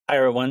Hi,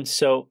 everyone.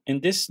 So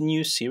in this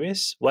new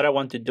series, what I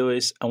want to do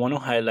is I want to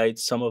highlight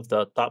some of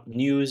the top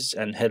news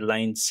and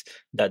headlines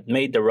that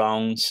made the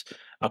rounds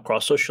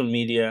across social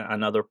media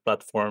and other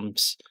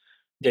platforms.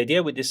 The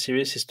idea with this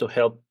series is to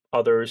help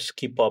others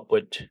keep up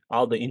with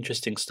all the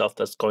interesting stuff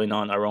that's going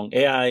on around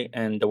AI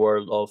and the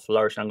world of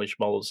large language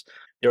models.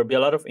 There will be a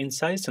lot of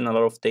insights and a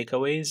lot of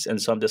takeaways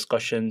and some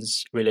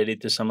discussions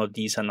related to some of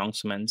these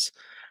announcements.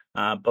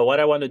 But what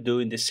I want to do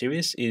in this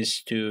series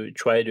is to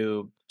try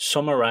to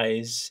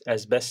summarize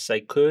as best as I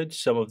could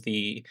some of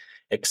the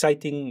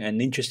exciting and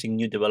interesting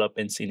new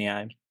developments in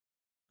AI.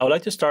 I would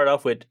like to start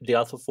off with the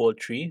AlphaFold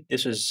 3.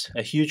 This was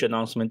a huge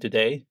announcement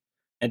today.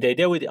 And the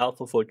idea with the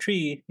AlphaFold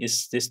 3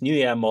 is this new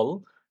AI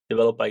model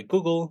developed by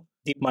Google,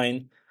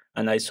 DeepMind,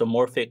 and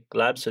Isomorphic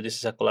Labs. So this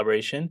is a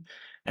collaboration.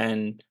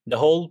 And the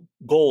whole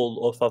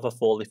goal of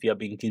AlphaFold, if you have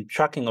been keeping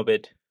tracking of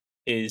it,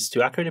 is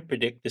to accurately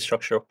predict the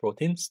structure of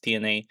proteins,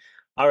 DNA,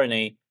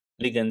 RNA,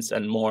 ligands,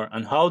 and more,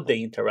 and how they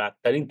interact.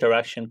 That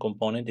interaction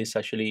component is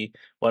actually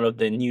one of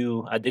the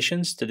new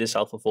additions to this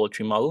AlphaFold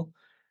 3 model.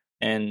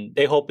 And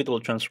they hope it will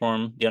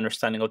transform the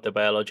understanding of the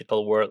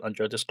biological world and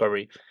drug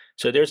discovery.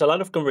 So there's a lot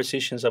of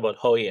conversations about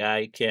how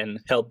AI can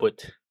help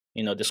with,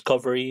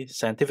 discovery,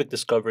 scientific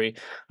discovery,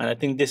 and I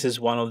think this is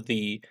one of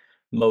the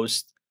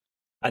most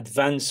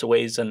advanced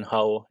ways on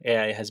how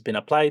AI has been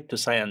applied to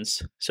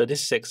science. So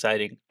this is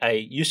exciting.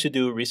 I used to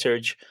do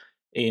research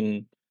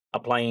in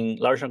applying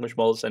large language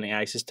models and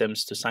AI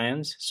systems to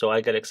science, so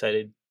I got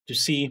excited to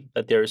see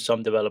that there are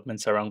some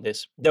developments around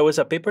this. There was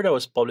a paper that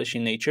was published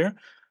in Nature,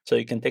 so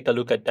you can take a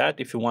look at that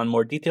if you want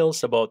more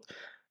details about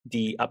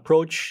the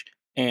approach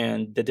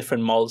and the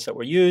different models that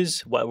were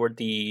used, what were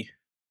the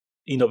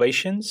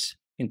innovations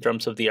in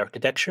terms of the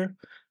architecture.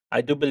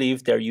 I do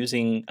believe they're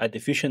using a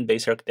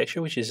diffusion-based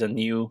architecture, which is a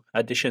new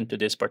addition to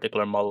this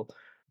particular model.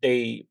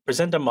 They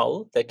present a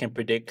model that can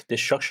predict the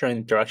structure and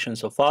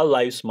interactions of all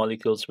life's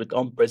molecules with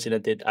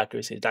unprecedented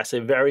accuracy. That's a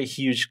very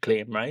huge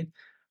claim, right?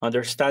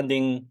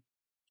 Understanding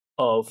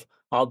of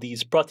all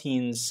these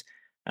proteins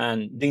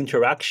and the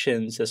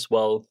interactions as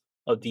well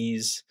of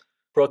these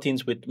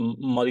proteins with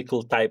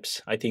molecule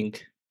types, I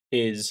think,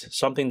 is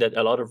something that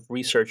a lot of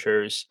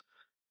researchers,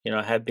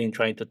 have been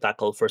trying to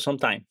tackle for some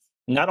time.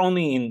 Not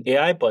only in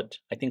AI, but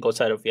I think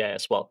outside of AI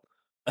as well.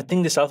 I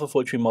think this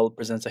AlphaFold 3 model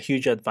presents a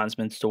huge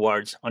advancement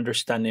towards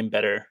understanding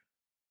better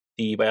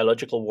the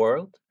biological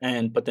world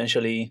and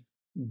potentially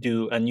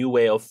do a new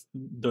way of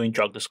doing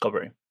drug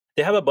discovery.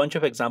 They have a bunch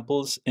of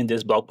examples in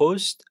this blog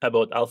post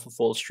about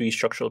AlphaFold's 3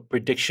 structural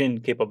prediction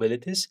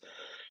capabilities.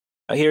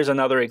 Here's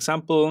another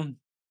example.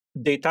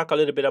 They talk a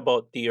little bit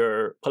about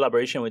their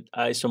collaboration with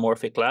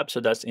Isomorphic Labs. So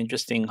that's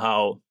interesting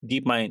how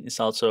DeepMind is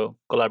also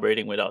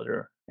collaborating with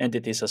other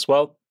entities as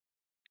well.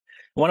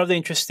 One of the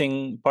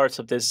interesting parts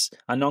of this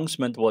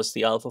announcement was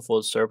the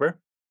AlphaFold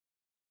server.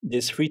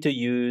 This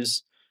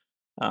free-to-use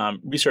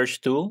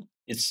research tool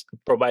is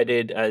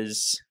provided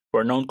as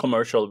for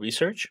non-commercial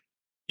research.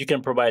 You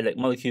can provide like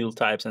molecule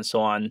types and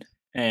so on,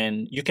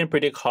 and you can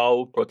predict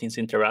how proteins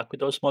interact with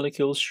those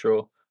molecules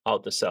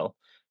throughout the cell.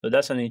 So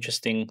that's an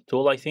interesting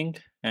tool, I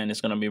think, and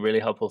it's going to be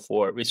really helpful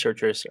for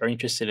researchers who are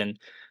interested in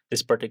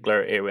this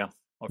particular area.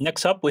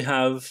 Next up, we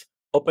have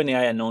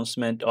OpenAI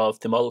announcement of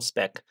the model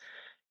Spec.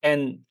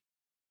 And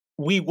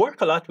we work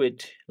a lot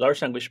with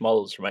large language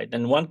models, right?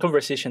 And one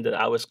conversation that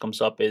always comes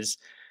up is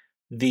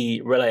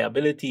the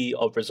reliability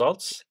of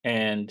results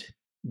and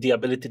the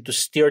ability to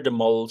steer the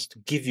models to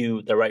give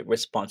you the right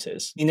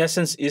responses. In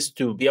essence, is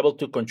to be able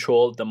to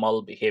control the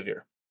model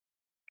behavior,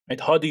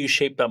 right? How do you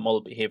shape that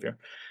model behavior?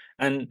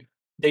 And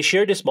they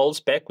share this model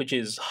spec, which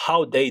is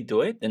how they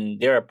do it and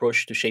their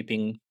approach to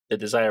shaping the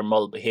desired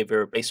model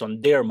behavior based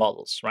on their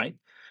models, right?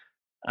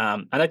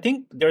 And I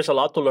think there's a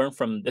lot to learn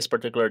from this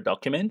particular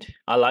document.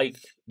 I like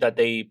that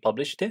they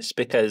published this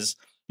because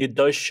it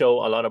does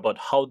show a lot about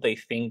how they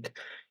think,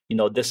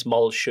 this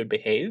model should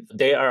behave.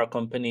 They are a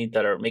company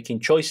that are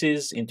making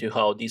choices into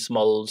how these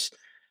models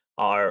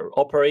are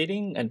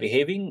operating and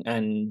behaving,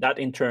 and that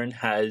in turn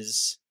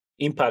has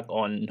impact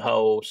on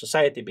how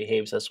society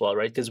behaves as well,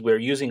 right? Because we're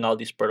using all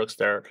these products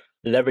that are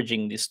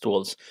leveraging these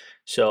tools.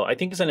 So I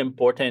think it's an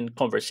important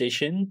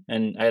conversation,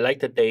 and I like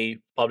that they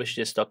published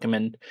this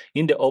document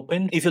in the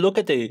open. If you look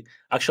at the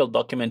actual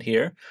document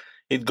here,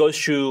 it goes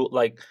through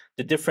like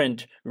the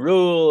different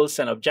rules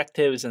and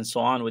objectives and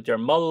so on with their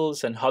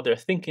models and how they're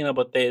thinking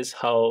about this,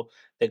 how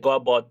they go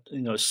about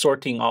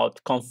sorting out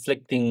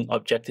conflicting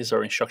objectives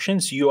or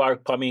instructions. You are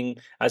coming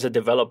as a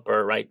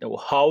developer, right?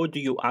 How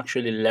do you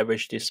actually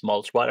leverage these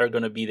models? What are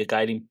going to be the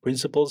guiding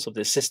principles of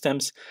the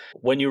systems?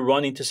 When you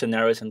run into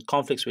scenarios and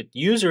conflicts with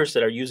users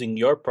that are using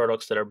your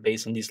products that are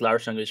based on these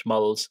large language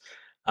models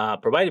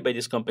provided by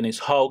these companies,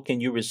 how can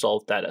you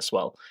resolve that as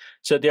well?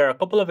 So there are a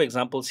couple of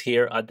examples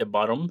here at the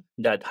bottom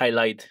that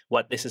highlight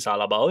what this is all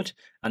about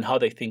and how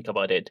they think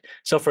about it.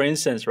 So for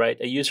instance, right,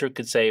 a user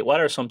could say, what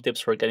are some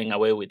tips for getting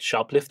away with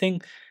shoplifting?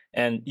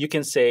 And you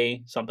can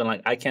say something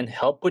like, I can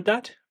help with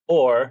that,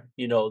 Or,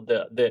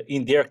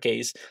 in their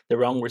case, the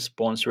wrong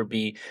response would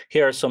be,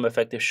 here are some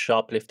effective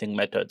shoplifting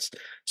methods.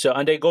 So,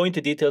 and they go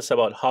into details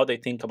about how they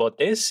think about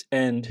this,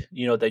 and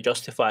they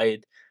justify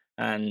it,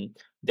 and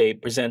they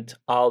present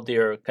all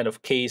their kind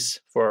of case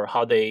for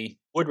how they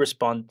would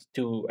respond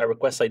to a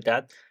request like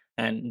that.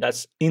 And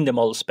that's in the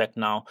model spec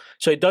now.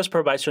 So it does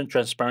provide some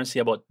transparency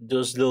about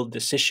those little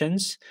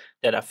decisions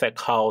that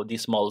affect how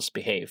these models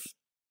behave.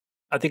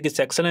 I think it's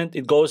excellent.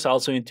 It goes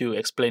also into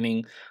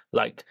explaining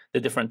like the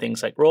different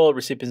things like role,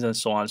 recipients, and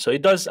so on. So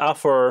it does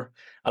offer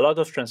a lot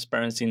of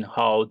transparency in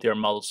how their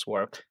models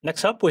work.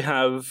 Next up, we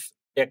have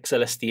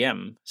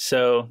xLSTM.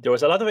 So there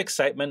was a lot of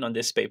excitement on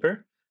this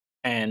paper.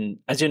 And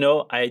as you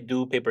know, I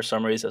do paper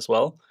summaries as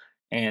well.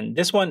 And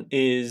this one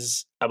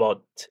is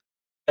about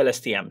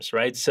LSTMs,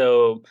 right?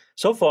 So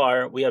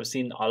far, we have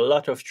seen a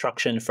lot of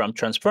traction from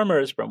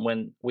transformers from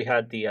when we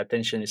had the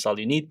attention is all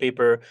you need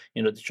paper,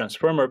 the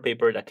transformer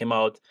paper that came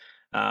out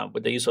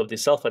with the use of the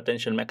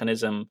self-attention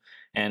mechanism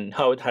and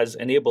how it has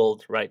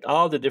enabled, right,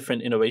 all the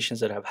different innovations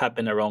that have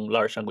happened around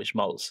large language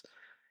models.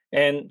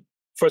 And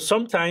for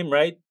some time,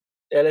 right,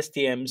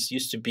 LSTMs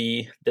used to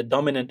be the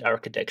dominant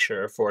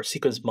architecture for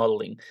sequence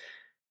modeling.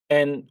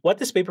 And what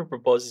this paper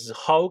proposes is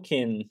how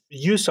can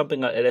use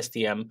something like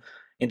LSTM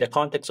in the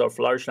context of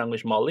large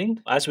language modeling.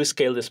 As we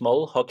scale this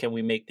model, how can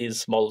we make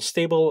these models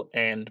stable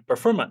and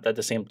performant at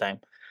the same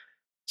time?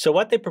 So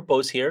what they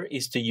propose here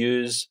is to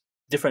use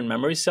different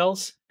memory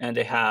cells, and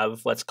they have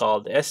what's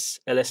called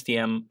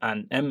SLSTM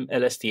and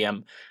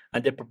MLSTM,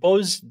 and they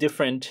propose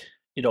different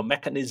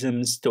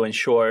mechanisms to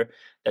ensure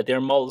that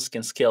their models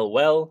can scale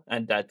well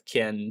and that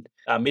can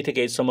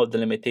mitigate some of the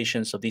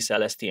limitations of these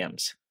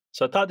LSTMs.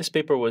 So I thought this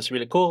paper was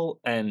really cool,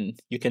 and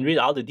you can read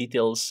all the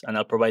details, and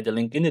I'll provide the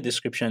link in the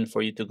description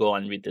for you to go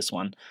and read this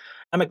one.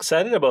 I'm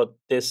excited about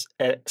this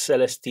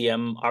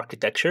xLSTM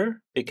architecture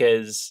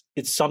because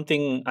it's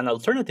an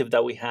alternative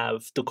that we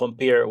have to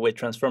compare with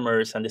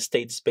transformers and the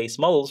state space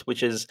models,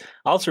 which is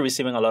also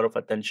receiving a lot of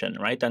attention,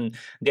 right? And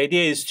the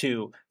idea is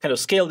to kind of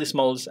scale these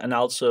models and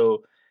also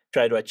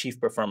try to achieve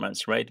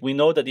performance, right? We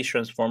know that these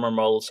transformer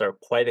models are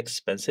quite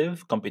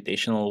expensive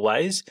computational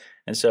wise.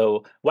 And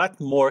so what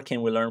more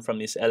can we learn from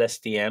these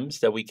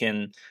LSTMs that we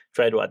can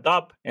try to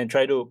adopt and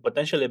try to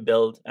potentially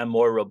build a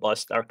more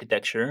robust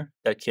architecture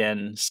that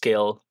can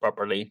scale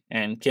properly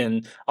and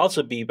can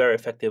also be very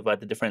effective at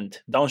the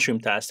different downstream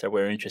tasks that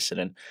we're interested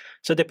in.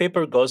 So the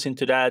paper goes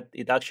into that.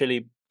 It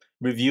actually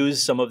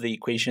reviews some of the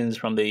equations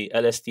from the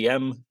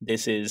LSTM.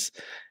 This is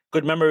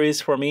good memories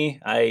for me.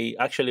 I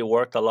actually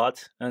worked a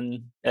lot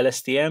on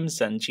LSTMs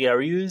and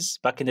GRUs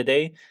back in the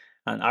day,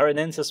 and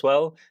RNNs as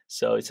well.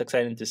 So it's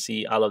exciting to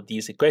see all of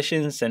these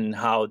equations and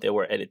how they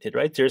were edited,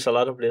 right? There's a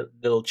lot of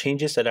little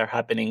changes that are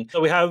happening.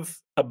 So we have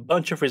a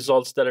bunch of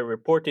results that are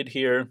reported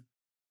here,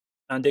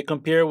 and they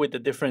compare with the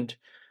different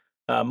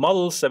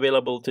models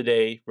available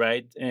today,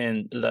 right?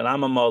 And the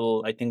Llama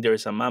model, I think there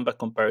is a Mamba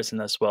comparison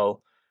as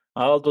well.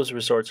 All those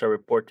results are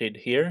reported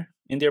here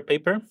in their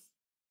paper.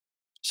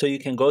 So you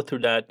can go through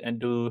that and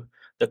do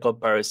the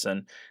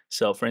comparison.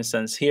 So for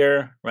instance,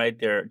 here, right,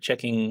 they're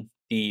checking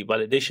the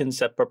validation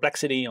set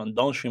perplexity on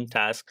downstream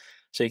tasks.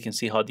 So you can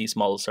see how these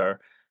models they're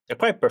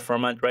quite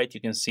performant, right?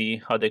 You can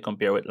see how they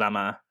compare with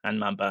Llama and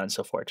Mamba and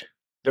so forth.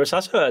 There's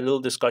also a little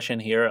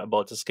discussion here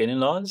about the scaling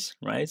laws,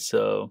 right?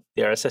 So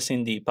they are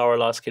assessing the power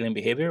law scaling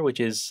behavior, which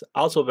is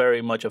also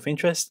very much of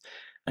interest.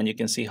 And you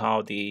can see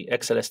how the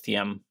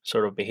xLSTM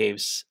sort of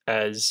behaves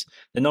as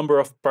the number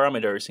of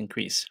parameters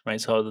increase, right?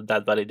 So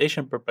that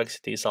validation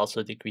perplexity is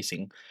also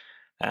decreasing.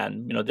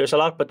 And there's a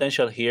lot of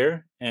potential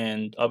here.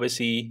 And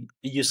obviously,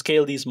 you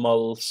scale these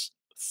models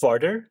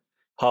further,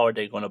 how are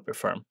they going to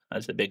perform?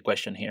 That's the big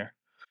question here.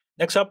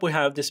 Next up, we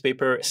have this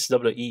paper,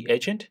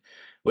 SWE-Agent,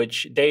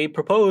 which they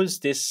propose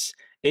this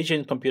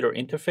agent computer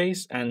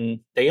interface, and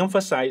they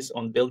emphasize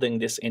on building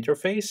this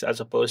interface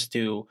as opposed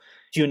to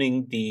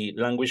tuning the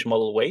language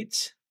model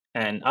weights.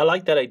 And I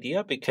like that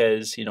idea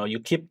because you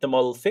keep the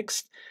model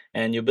fixed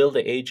and you build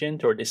the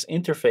agent or this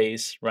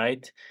interface,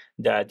 right,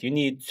 that you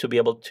need to be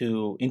able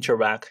to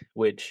interact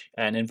with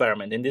an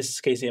environment. In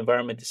this case, the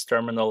environment is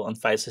terminal and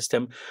file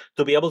system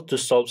to be able to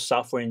solve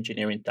software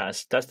engineering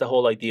tasks. That's the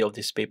whole idea of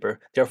this paper.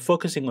 They're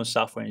focusing on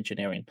software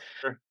engineering.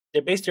 They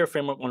base their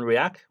framework on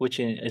React, which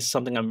is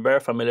something I'm very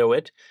familiar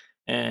with.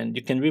 And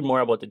you can read more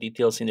about the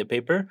details in the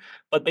paper.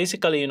 But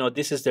basically,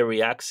 this is the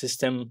React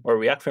system or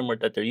React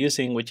framework that they're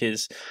using, which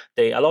is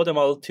they allow them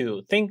all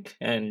to think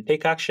and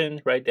take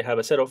action, right? They have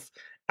a set of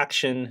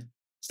actions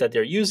that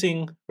they're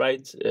using,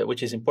 right?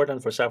 Which is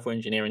important for software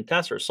engineering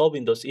tasks or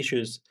solving those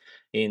issues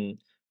in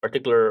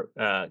particular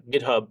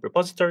GitHub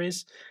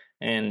repositories.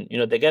 And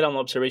they get an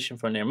observation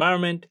from the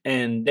environment,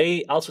 and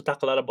they also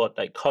talk a lot about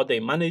like how they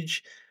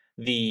manage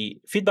the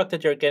feedback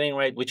that you're getting,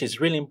 right, which is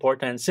really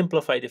important.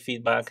 Simplify the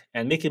feedback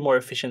and make it more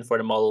efficient for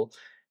the model.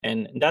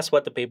 And that's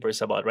what the paper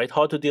is about, right?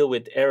 How to deal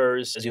with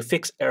errors. As you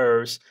fix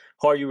errors,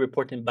 how are you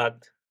reporting back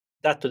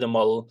that to the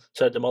model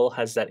so that the model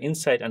has that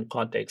insight and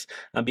context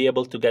and be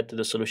able to get to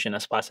the solution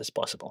as fast as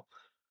possible.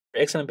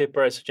 Excellent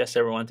paper. I suggest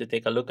everyone to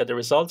take a look at the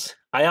results.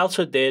 I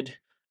also did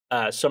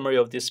summary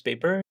of this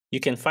paper, you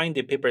can find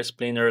the paper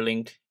explainer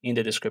link in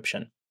the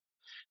description.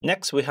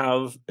 Next, we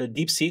have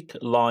DeepSeek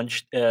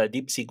launched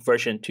DeepSeek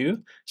version 2.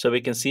 So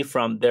we can see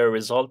from their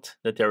result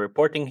that they're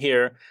reporting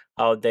here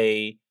how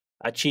they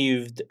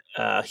achieved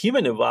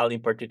human eval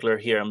in particular.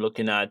 Here, I'm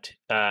looking at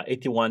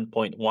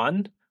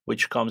 81.1,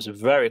 which comes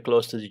very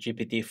close to the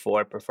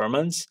GPT-4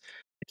 performance.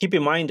 Keep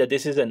in mind that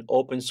this is an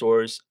open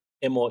source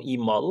MOE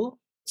model.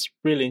 It's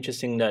really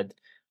interesting that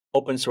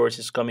open source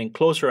is coming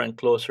closer and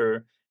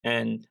closer,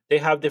 and they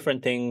have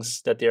different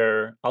things that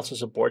they're also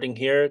supporting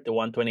here. The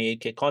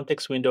 128K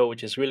context window,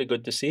 which is really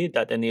good to see,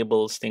 that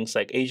enables things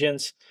like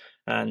agents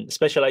and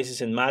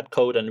specializes in math,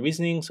 code, and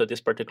reasoning. So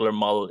this particular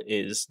model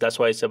that's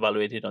why it's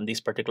evaluated on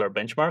these particular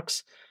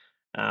benchmarks.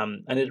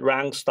 And it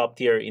ranks top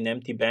tier in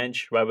empty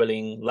bench,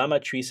 rivaling Llama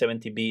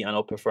 370B and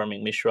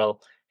outperforming Mistral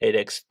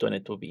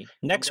 8X22B.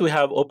 Next, we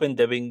have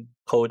OpenDevin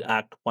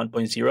CodeAct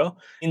 1.0.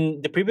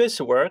 In the previous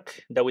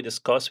work that we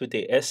discussed with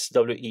the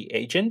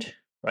SWE-Agent,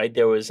 right,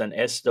 there was an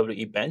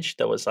SWE bench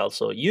that was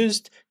also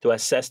used to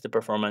assess the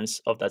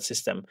performance of that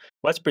system.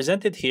 What's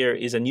presented here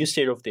is a new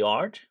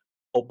state-of-the-art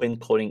open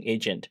coding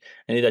agent,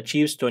 and it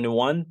achieves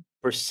 21%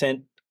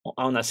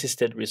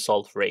 unassisted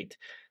result rate.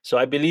 So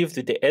I believe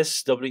that the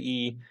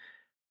SWE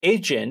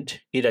agent,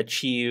 it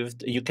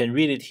achieved, you can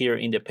read it here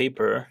in the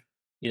paper,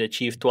 it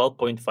achieved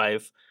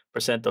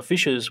 12.5% of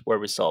issues were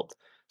resolved.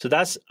 So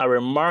that's a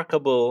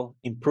remarkable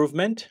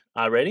improvement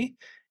already.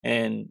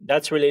 And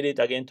that's related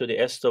again to the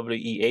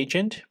SWE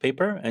agent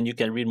paper, and you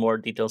can read more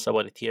details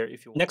about it here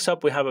if you want. Next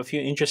up, we have a few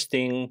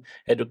interesting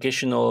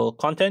educational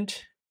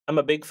content. I'm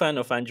a big fan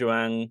of Andrew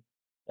Ang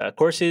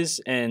courses,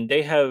 and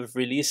they have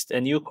released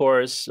a new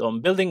course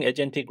on building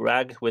Agentic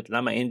RAG with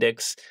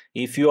LlamaIndex.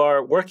 If you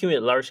are working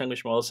with large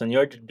language models and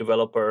you're a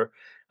developer,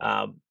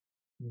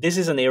 this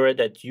is an area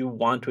that you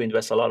want to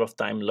invest a lot of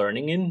time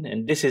learning in,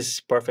 and this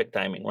is perfect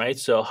timing, right?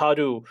 So how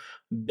to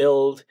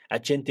build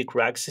agentic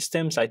RAG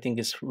systems, I think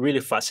is really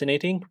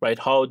fascinating, right?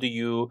 How do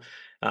you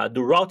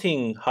do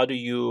routing? How do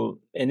you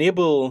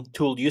enable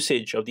tool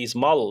usage of these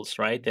models,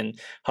 right? And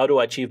how to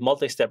achieve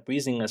multi-step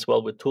reasoning as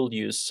well with tool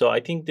use. So I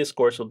think this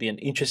course will be an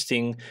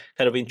interesting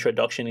kind of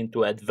introduction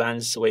into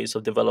advanced ways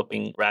of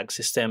developing RAG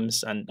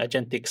systems and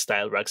agentic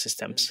style RAG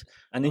systems.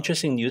 An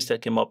interesting news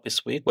that came up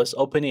this week was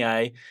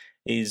OpenAI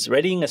is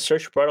readying a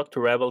search product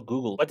to rival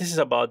Google. What this is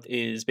about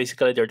is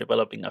basically they're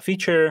developing a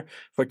feature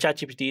for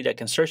ChatGPT that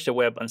can search the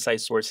web and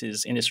cite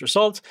sources in its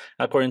results,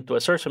 according to a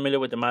source familiar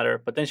with the matter,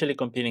 potentially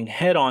competing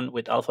head-on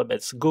with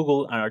Alphabet's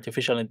Google and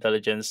artificial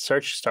intelligence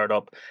search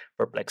startup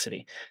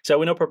Perplexity. So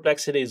we know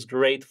Perplexity is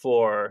great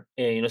for,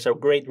 it's a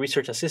great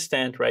research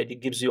assistant, right?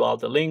 It gives you all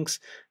the links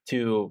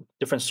to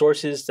different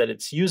sources that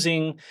it's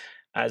using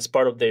as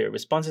part of the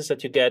responses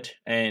that you get.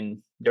 And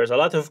there's a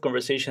lot of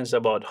conversations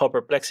about how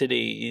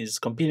Perplexity is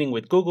competing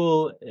with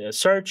Google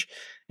search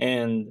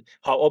and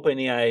how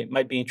OpenAI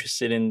might be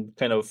interested in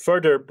kind of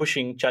further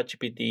pushing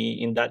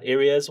ChatGPT in that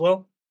area as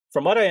well.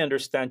 From what I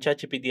understand,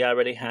 ChatGPT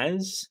already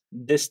has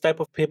this type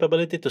of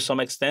capability to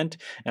some extent,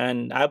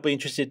 and I'll be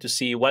interested to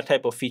see what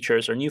type of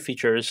features or new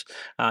features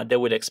they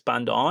would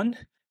expand on.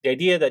 The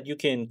idea that you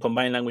can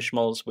combine language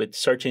models with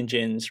search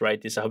engines,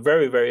 right, is a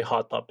very, very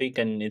hot topic,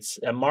 and it's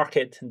a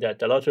market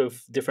that a lot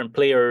of different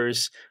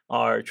players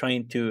are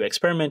trying to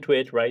experiment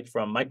with, right,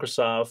 from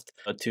Microsoft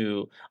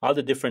to all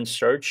the different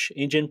search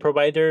engine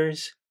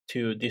providers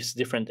to these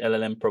different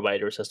LLM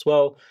providers as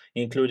well,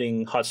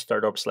 including hot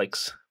startups like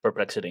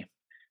Perplexity.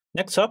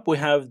 Next up, we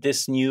have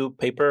this new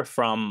paper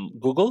from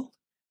Google,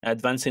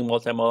 Advancing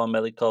Multimodal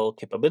Medical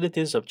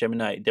Capabilities of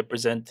Gemini. They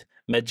present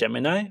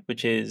MedGemini,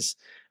 which is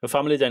a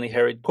family that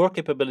inherits core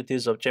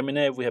capabilities of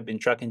Gemini. We have been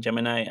tracking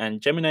Gemini,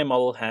 and Gemini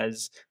model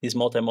has these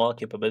multimodal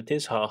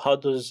capabilities. How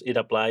does it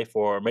apply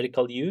for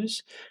medical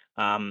use,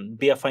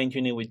 via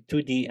fine-tuning with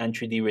 2D and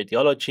 3D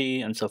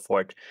radiology, and so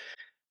forth.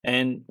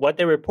 And what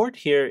they report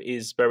here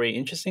is very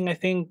interesting. I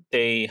think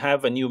they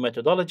have a new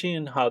methodology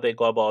in how they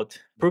go about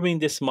improving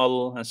this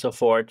model and so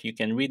forth. You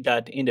can read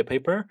that in the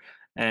paper,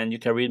 and you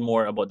can read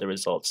more about the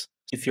results.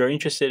 If you're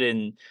interested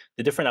in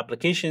the different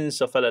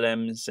applications of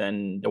LLMs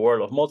and the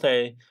world of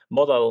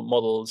multimodal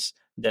models,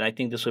 then I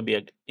think this would be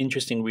an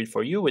interesting read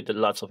for you with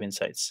lots of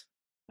insights.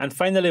 And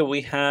finally,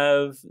 we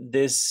have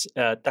this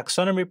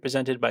taxonomy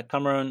presented by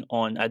Cameron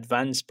on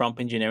advanced prompt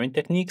engineering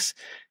techniques.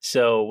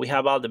 So we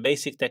have all the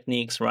basic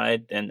techniques,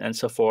 right, and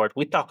so forth.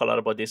 We talk a lot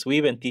about this. We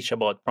even teach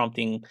about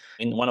prompting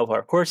in one of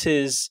our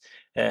courses.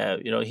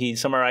 He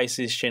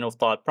summarizes chain of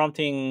thought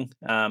prompting,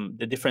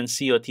 the different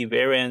COT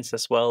variants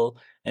as well,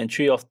 and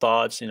tree of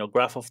thoughts,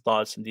 graph of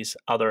thoughts, and these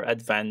other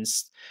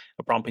advanced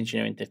prompt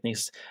engineering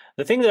techniques.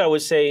 The thing that I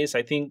would say is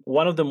I think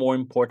one of the more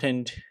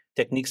important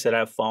techniques that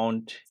I've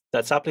found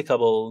that's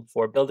applicable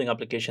for building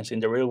applications in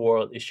the real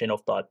world is chain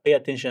of thought. Pay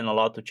attention a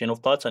lot to chain of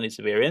thoughts and its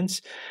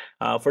variants.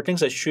 For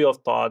things like tree of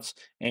thoughts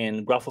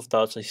and graph of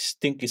thoughts, I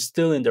think is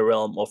still in the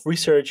realm of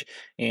research,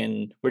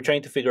 and we're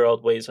trying to figure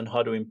out ways on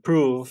how to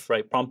improve,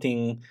 right,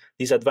 prompting,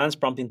 these advanced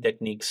prompting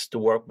techniques to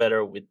work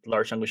better with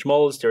large language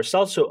models. There's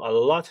also a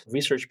lot of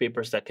research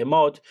papers that came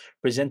out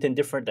presenting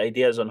different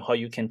ideas on how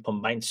you can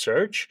combine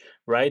search,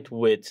 right,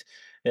 with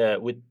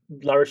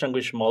large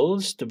language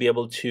models to be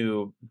able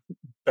to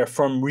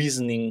perform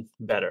reasoning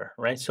better,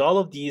 right? So all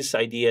of these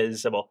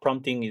ideas about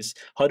prompting is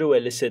how to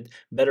elicit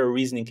better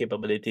reasoning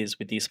capabilities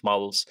with these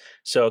models.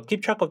 So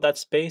keep track of that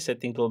space. I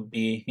think it'll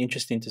be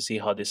interesting to see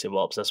how this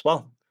evolves as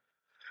well.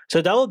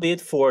 So that will be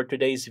it for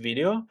today's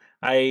video.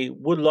 I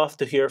would love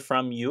to hear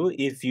from you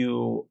if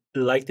you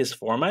like this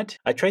format.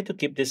 I try to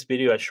keep this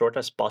video as short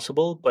as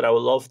possible, but I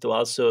would love to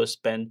also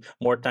spend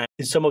more time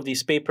in some of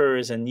these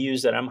papers and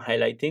news that I'm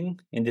highlighting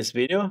in this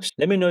video.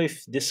 Let me know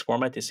if this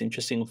format is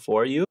interesting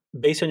for you.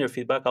 Based on your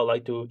feedback, I'd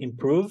like to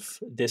improve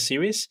this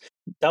series.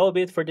 That will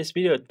be it for this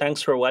video.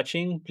 Thanks for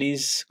watching.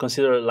 Please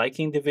consider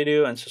liking the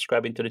video and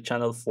subscribing to the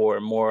channel for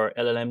more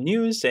LLM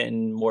news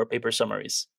and more paper summaries.